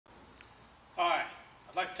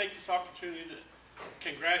take this opportunity to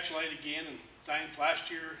congratulate again and thank last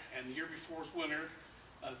year and the year before's winner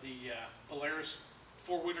of the Polaris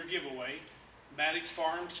four-wheeler giveaway, Maddox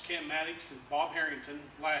Farms, Kent Maddox, and Bob Harrington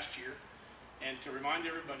last year. And to remind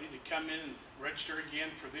everybody to come in and register again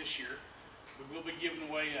for this year. We will be giving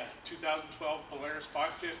away a 2012 Polaris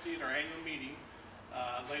 550 at our annual meeting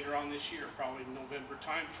later on this year, probably November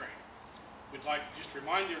time frame. We'd like to just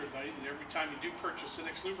remind everybody that every time you do purchase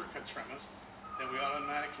Cenex lubricants from us, that we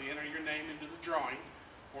automatically enter your name into the drawing,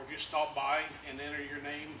 or just stop by and enter your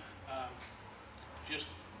name.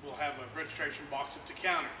 We'll have a registration box at the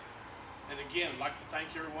counter. And again, I'd like to thank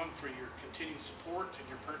everyone for your continued support and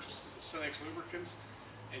your purchases of Cenex lubricants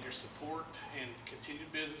and your support and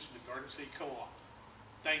continued business with the Garden City Co-op.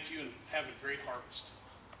 Thank you and have a great harvest.